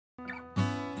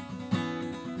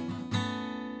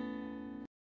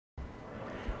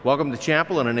Welcome to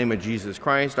chapel in the name of Jesus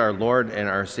Christ, our Lord and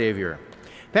our Savior.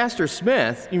 Pastor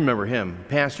Smith, you remember him,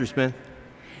 Pastor Smith?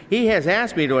 He has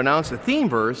asked me to announce the theme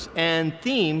verse and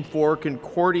theme for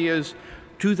Concordia's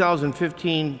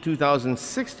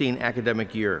 2015-2016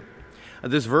 academic year.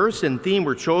 This verse and theme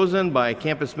were chosen by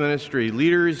campus ministry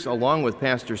leaders along with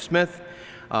Pastor Smith.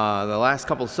 The last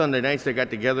couple Sunday nights they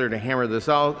got together to hammer this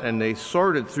out, and they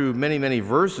sorted through many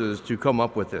verses to come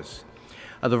up with this.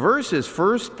 The verse is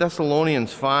 1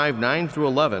 Thessalonians 5, 9 through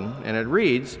 11, and it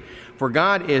reads, "For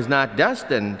God has not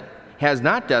destined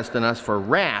us for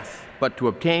wrath, but to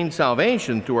obtain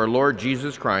salvation through our Lord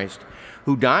Jesus Christ,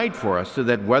 who died for us, so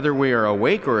that whether we are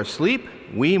awake or asleep,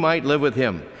 we might live with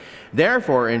him.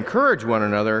 Therefore, encourage one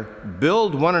another,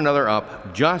 build one another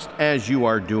up, just as you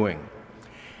are doing."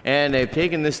 And they've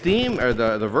taken this theme, or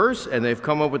the verse, and they've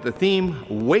come up with the theme,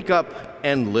 "Wake up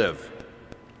and live."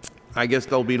 I guess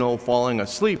there'll be no falling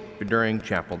asleep during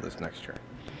chapel this next year.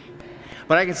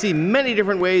 But I can see many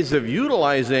different ways of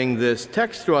utilizing this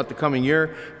text throughout the coming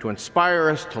year to inspire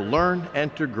us to learn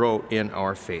and to grow in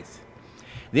our faith.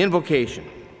 The invocation.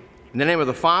 In the name of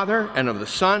the Father, and of the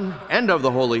Son, and of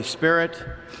the Holy Spirit.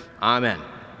 Amen.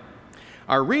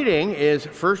 Our reading is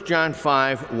 1 John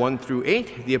 5, 1 through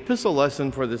 8, the epistle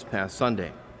lesson for this past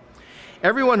Sunday.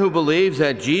 Everyone who believes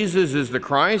that Jesus is the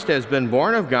Christ has been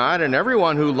born of God, and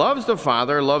everyone who loves the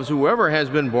Father loves whoever has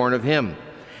been born of him.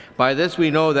 By this we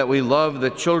know that we love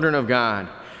the children of God,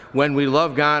 when we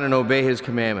love God and obey his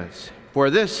commandments.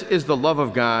 For this is the love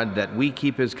of God, that we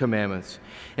keep his commandments,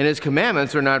 and his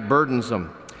commandments are not burdensome.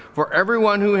 For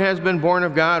everyone who has been born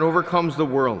of God overcomes the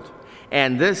world,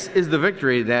 and this is the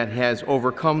victory that has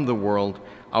overcome the world,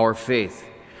 our faith.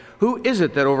 Who is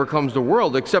it that overcomes the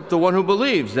world except the one who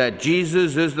believes that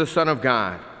Jesus is the Son of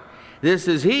God? This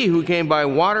is he who came by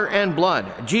water and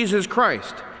blood, Jesus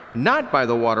Christ, not by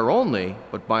the water only,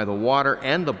 but by the water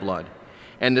and the blood.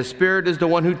 And the Spirit is the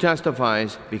one who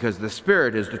testifies, because the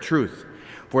Spirit is the truth.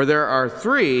 For there are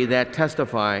three that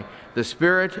testify, the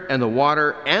Spirit and the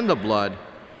water and the blood,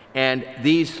 and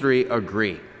these three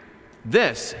agree.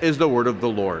 This is the word of the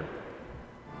Lord.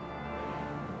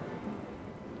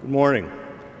 Good morning.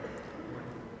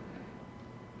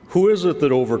 Who is it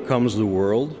that overcomes the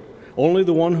world? Only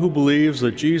the one who believes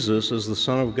that Jesus is the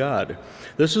Son of God.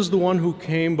 This is the one who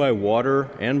came by water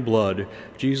and blood,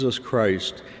 Jesus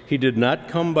Christ. He did not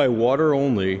come by water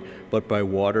only, but by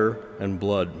water and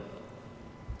blood.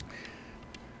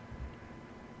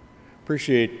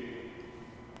 Appreciate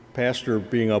Pastor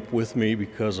being up with me,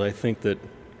 because I think that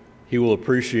he will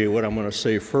appreciate what I'm going to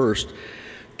say first.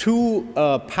 Two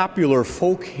popular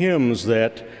folk hymns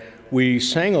that we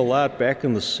sang a lot back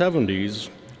in the 70s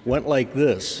went like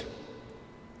this.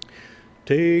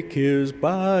 Take his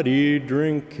body,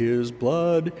 drink his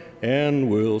blood, and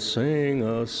we'll sing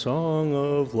a song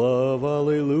of love.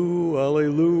 Alleluia,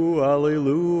 alleluia,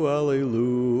 alleluia,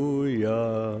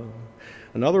 alleluia.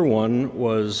 Another one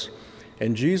was,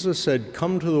 and Jesus said,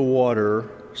 "Come to the water,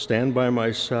 stand by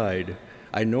my side.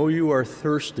 I know you are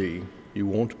thirsty, you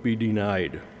won't be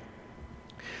denied."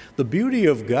 The beauty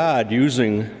of God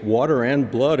using water and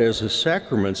blood as his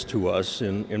sacraments to us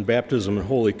in baptism and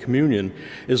Holy Communion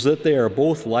is that they are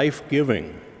both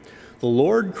life-giving. The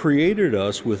Lord created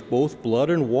us with both blood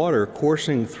and water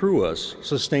coursing through us,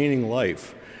 sustaining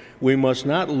life. We must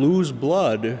not lose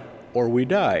blood or we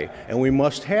die, and we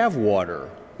must have water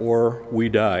or we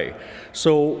die.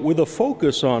 So with a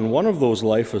focus on one of those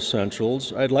life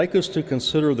essentials, I'd like us to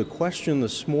consider the question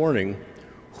this morning,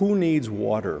 who needs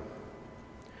water?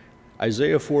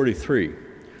 Isaiah 43,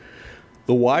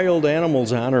 "The wild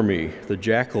animals honor me, the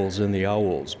jackals and the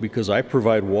owls, because I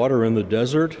provide water in the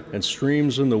desert and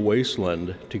streams in the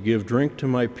wasteland to give drink to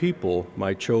my people,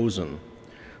 my chosen."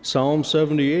 Psalm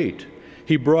 78,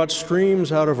 "He brought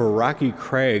streams out of a rocky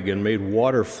crag and made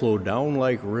water flow down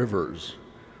like rivers."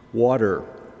 Water,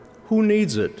 who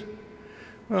needs it?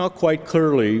 Well, quite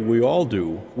clearly, we all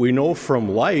do. We know from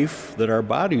life that our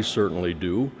bodies certainly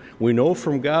do. We know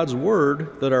from God's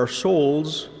Word that our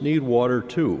souls need water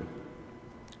too.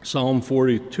 Psalm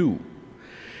 42,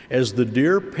 "As the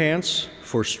deer pants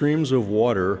for streams of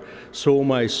water, so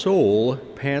my soul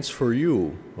pants for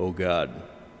you, O God."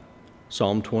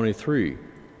 Psalm 23,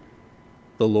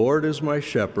 "The Lord is my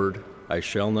shepherd, I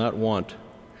shall not want.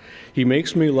 He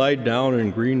makes me lie down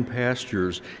in green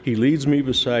pastures. He leads me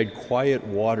beside quiet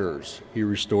waters. He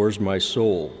restores my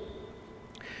soul."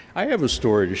 I have a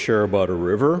story to share about a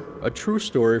river, a true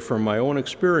story from my own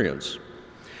experience.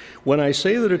 When I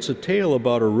say that it's a tale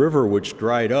about a river which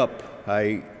dried up,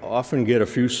 I often get a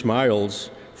few smiles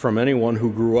from anyone who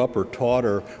grew up or taught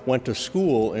or went to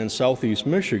school in southeast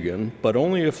Michigan, but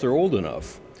only if they're old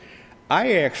enough.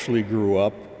 I actually grew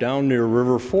up down near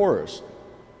River Forest.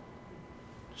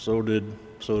 So did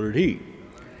he.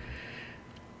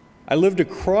 I lived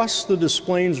across the Des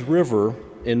Plaines River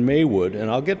in Maywood,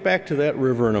 and I'll get back to that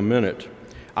river in a minute.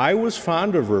 I was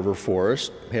fond of River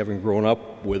Forest, having grown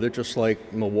up with it, just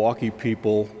like Milwaukee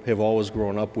people have always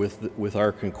grown up with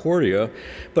our Concordia,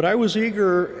 but I was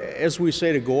eager, as we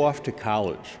say, to go off to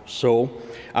college. So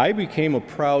I became a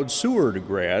proud Seward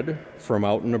grad from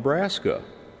out in Nebraska,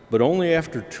 but only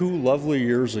after 2 lovely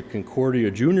years at Concordia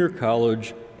Junior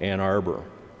College, Ann Arbor.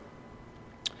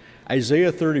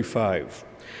 Isaiah 35.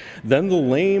 Then the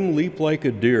lame leap like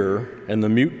a deer, and the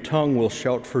mute tongue will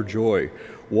shout for joy.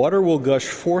 Water will gush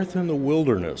forth in the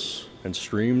wilderness and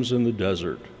streams in the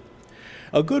desert.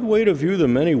 A good way to view the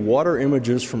many water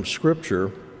images from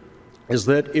Scripture is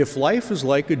that if life is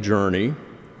like a journey,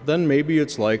 then maybe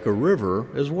it's like a river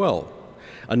as well.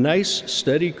 A nice,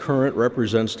 steady current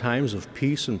represents times of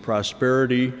peace and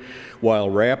prosperity, while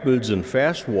rapids and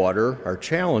fast water are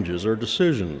challenges or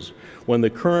decisions. When the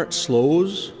current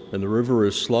slows and the river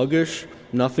is sluggish,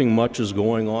 nothing much is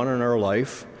going on in our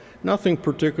life. Nothing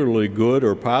particularly good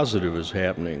or positive is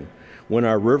happening. When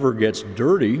our river gets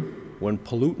dirty, when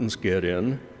pollutants get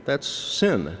in, that's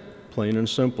sin, plain and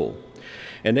simple.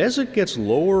 And as it gets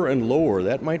lower and lower,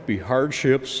 that might be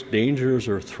hardships, dangers,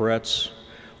 or threats,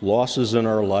 losses in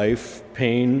our life,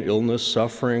 pain, illness,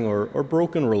 suffering, or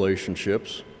broken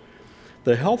relationships.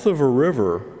 The health of a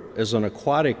river as an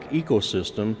aquatic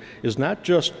ecosystem is not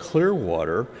just clear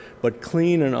water, but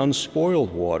clean and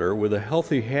unspoiled water with a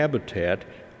healthy habitat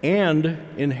and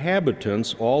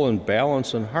inhabitants all in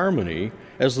balance and harmony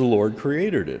as the Lord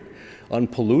created it,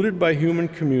 unpolluted by human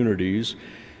communities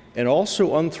and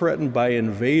also unthreatened by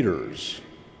invaders,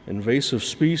 invasive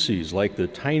species like the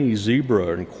tiny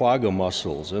zebra and quagga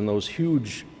mussels and those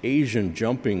huge Asian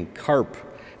jumping carp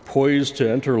poised to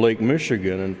enter Lake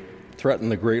Michigan and threaten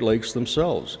the Great Lakes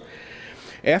themselves.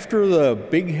 After the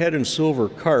bighead and silver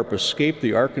carp escaped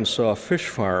the Arkansas fish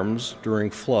farms during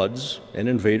floods and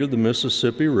invaded the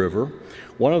Mississippi River,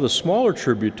 one of the smaller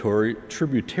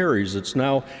tributaries that's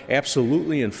now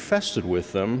absolutely infested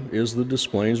with them is the Des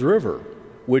Plaines River,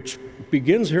 which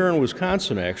begins here in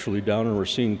Wisconsin, actually, down in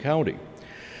Racine County.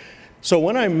 So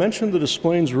when I mention the Des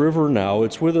Plaines River now,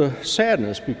 it's with a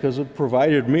sadness because it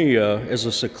provided me as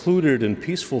a secluded and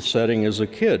peaceful setting as a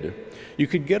kid. You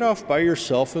could get off by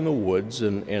yourself in the woods,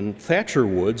 and Thatcher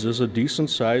Woods is a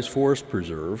decent-sized forest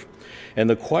preserve, and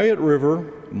the quiet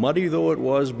river, muddy though it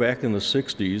was back in the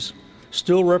 60s,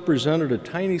 still represented a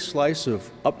tiny slice of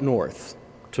up north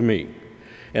to me.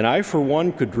 And I, for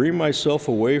one, could dream myself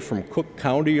away from Cook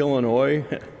County, Illinois,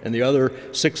 and the other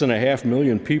 6.5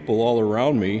 million people all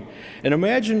around me, and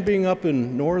imagine being up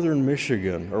in northern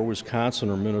Michigan or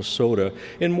Wisconsin or Minnesota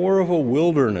in more of a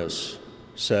wilderness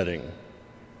setting.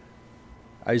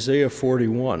 Isaiah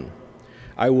 41,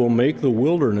 I will make the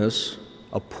wilderness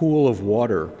a pool of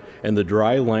water, and the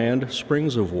dry land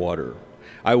springs of water.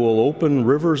 I will open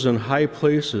rivers in high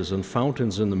places and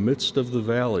fountains in the midst of the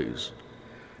valleys.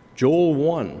 Joel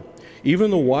 1, even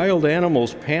the wild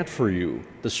animals pant for you.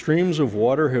 The streams of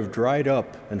water have dried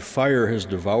up, and fire has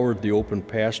devoured the open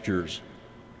pastures.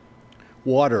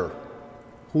 Water,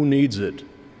 who needs it?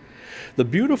 The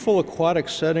beautiful aquatic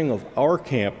setting of our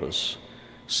campus,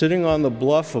 sitting on the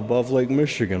bluff above Lake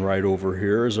Michigan right over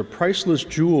here, is a priceless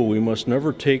jewel we must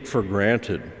never take for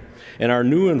granted. And our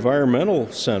new environmental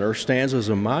center stands as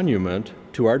a monument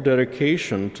to our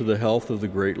dedication to the health of the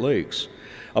Great Lakes.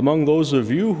 Among those of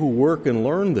you who work and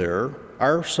learn there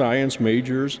are science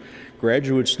majors,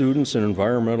 graduate students in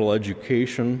environmental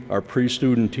education, our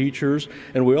pre-student teachers,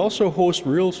 and we also host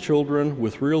real children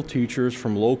with real teachers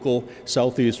from local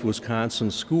southeast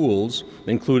Wisconsin schools,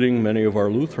 including many of our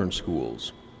Lutheran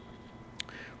schools.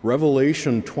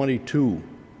 Revelation 22,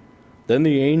 then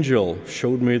the angel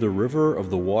showed me the river of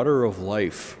the water of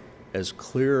life, as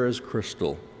clear as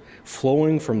crystal,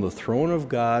 flowing from the throne of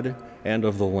God and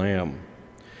of the Lamb.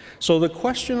 So the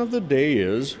question of the day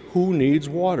is, who needs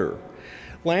water?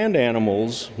 Land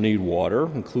animals need water,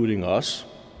 including us.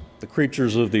 The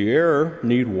creatures of the air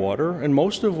need water, and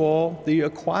most of all, the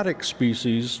aquatic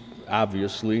species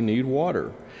obviously need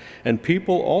water. And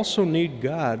people also need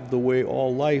God the way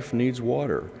all life needs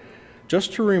water.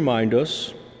 Just to remind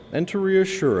us and to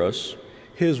reassure us,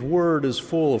 His Word is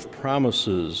full of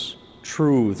promises,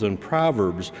 truths, and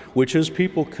proverbs which His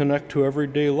people connect to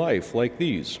everyday life, like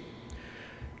these.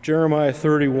 Jeremiah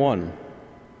 31,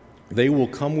 they will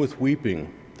come with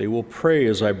weeping. They will pray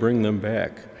as I bring them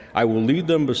back. I will lead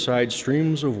them beside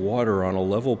streams of water on a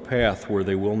level path where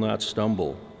they will not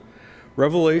stumble.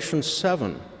 Revelation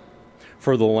 7,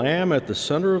 For the Lamb at the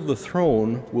center of the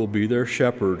throne will be their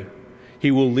shepherd. He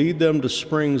will lead them to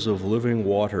springs of living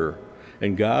water,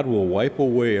 and God will wipe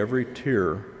away every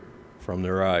tear from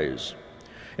their eyes.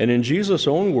 And in Jesus'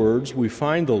 own words, we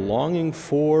find the longing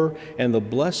for and the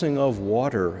blessing of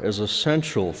water as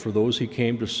essential for those he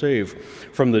came to save,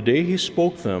 from the day he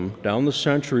spoke them down the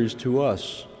centuries to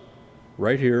us,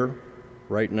 right here,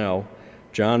 right now.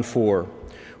 John 4,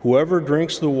 "Whoever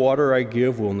drinks the water I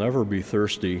give will never be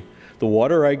thirsty. The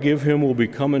water I give him will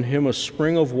become in him a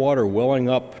spring of water welling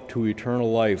up to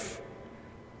eternal life."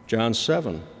 John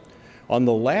 7, "On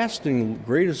the last and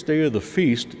greatest day of the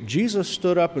feast, Jesus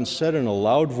stood up and said in a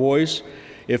loud voice,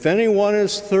 'If anyone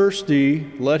is thirsty,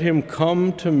 let him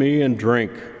come to me and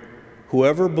drink.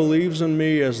 Whoever believes in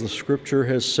me, as the scripture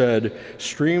has said,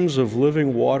 streams of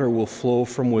living water will flow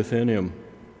from within him.'"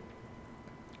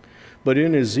 But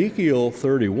in Ezekiel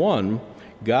 31,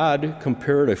 God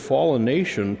compared a fallen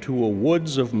nation to a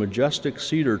woods of majestic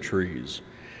cedar trees.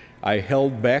 "I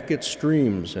held back its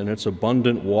streams, and its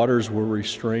abundant waters were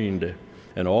restrained,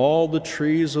 and all the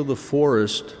trees of the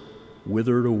forest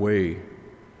withered away."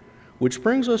 Which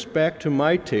brings us back to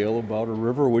my tale about a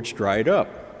river which dried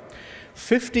up.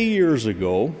 50 years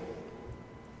ago,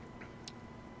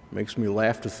 makes me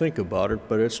laugh to think about it,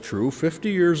 but it's true.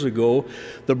 50 years ago,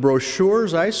 the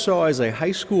brochures I saw as a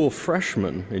high school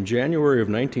freshman in January of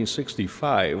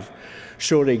 1965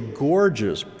 showed a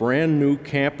gorgeous, brand new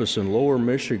campus in Lower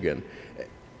Michigan.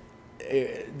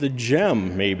 The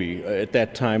gem, maybe, at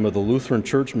that time of the Lutheran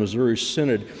Church Missouri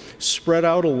Synod, spread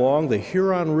out along the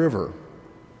Huron River.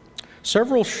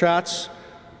 Several shots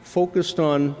focused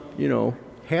on,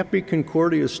 happy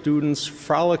Concordia students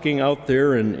frolicking out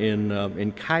there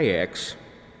in kayaks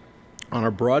on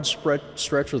a broad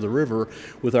stretch of the river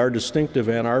with our distinctive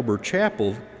Ann Arbor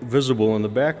Chapel visible in the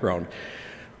background.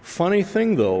 Funny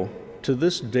thing, though, to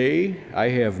this day, I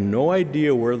have no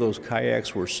idea where those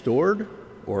kayaks were stored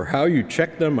or how you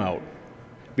check them out,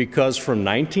 because from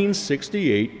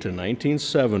 1968 to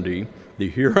 1970, the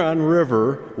Huron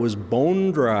River was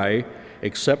bone dry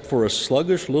except for a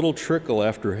sluggish little trickle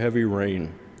after heavy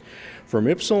rain. From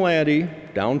Ypsilanti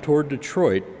down toward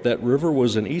Detroit, that river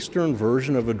was an eastern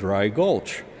version of a dry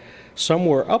gulch.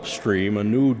 Somewhere upstream, a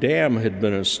new dam had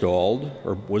been installed,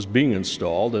 or was being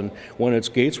installed, and when its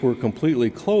gates were completely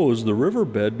closed, the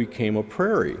riverbed became a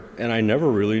prairie, and I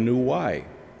never really knew why.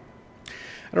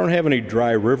 I don't have any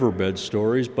dry riverbed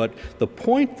stories, but the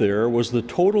point there was the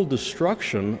total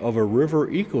destruction of a river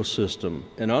ecosystem,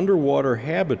 an underwater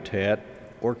habitat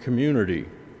or community.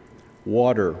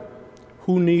 Water.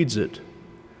 Who needs it?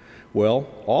 Well,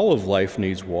 all of life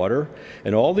needs water,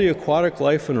 and all the aquatic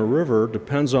life in a river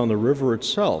depends on the river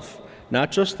itself,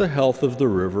 not just the health of the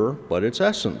river, but its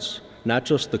essence, not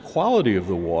just the quality of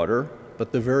the water,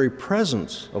 but the very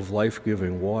presence of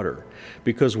life-giving water.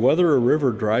 Because whether a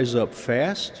river dries up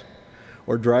fast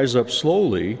or dries up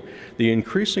slowly, the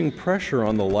increasing pressure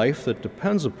on the life that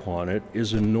depends upon it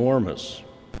is enormous.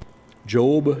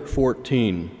 Job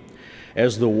 14,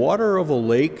 "As the water of a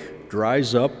lake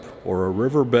dries up or a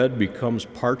riverbed becomes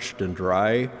parched and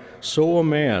dry, so a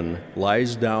man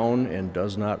lies down and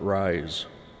does not rise."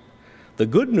 The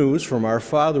good news from our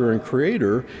Father and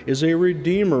Creator is a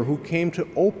Redeemer who came to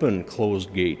open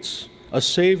closed gates, a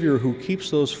Savior who keeps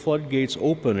those floodgates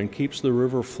open and keeps the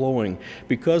river flowing,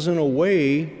 because in a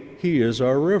way, He is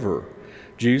our river.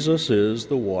 Jesus is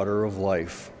the water of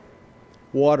life.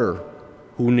 Water,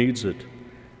 who needs it?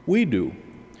 We do.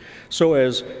 So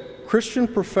as Christian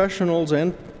professionals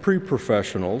and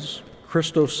pre-professionals,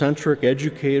 Christocentric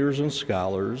educators and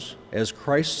scholars, as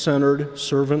Christ-centered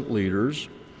servant leaders,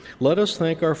 let us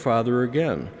thank our Father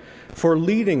again for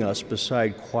leading us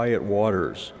beside quiet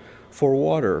waters, for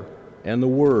water and the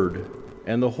Word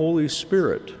and the Holy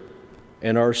Spirit,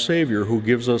 and our Savior who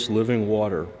gives us living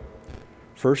water.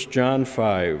 1 John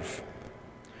 5,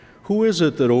 "Who is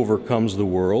it that overcomes the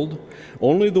world?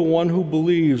 Only the one who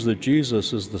believes that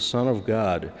Jesus is the Son of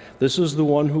God. This is the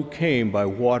one who came by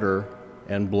water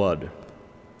and blood."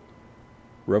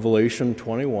 Revelation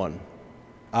 21,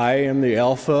 "I am the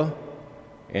Alpha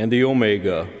and the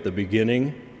Omega, the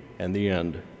beginning and the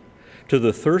end. To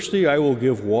the thirsty I will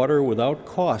give water without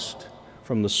cost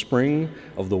from the spring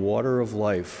of the water of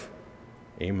life."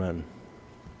 Amen.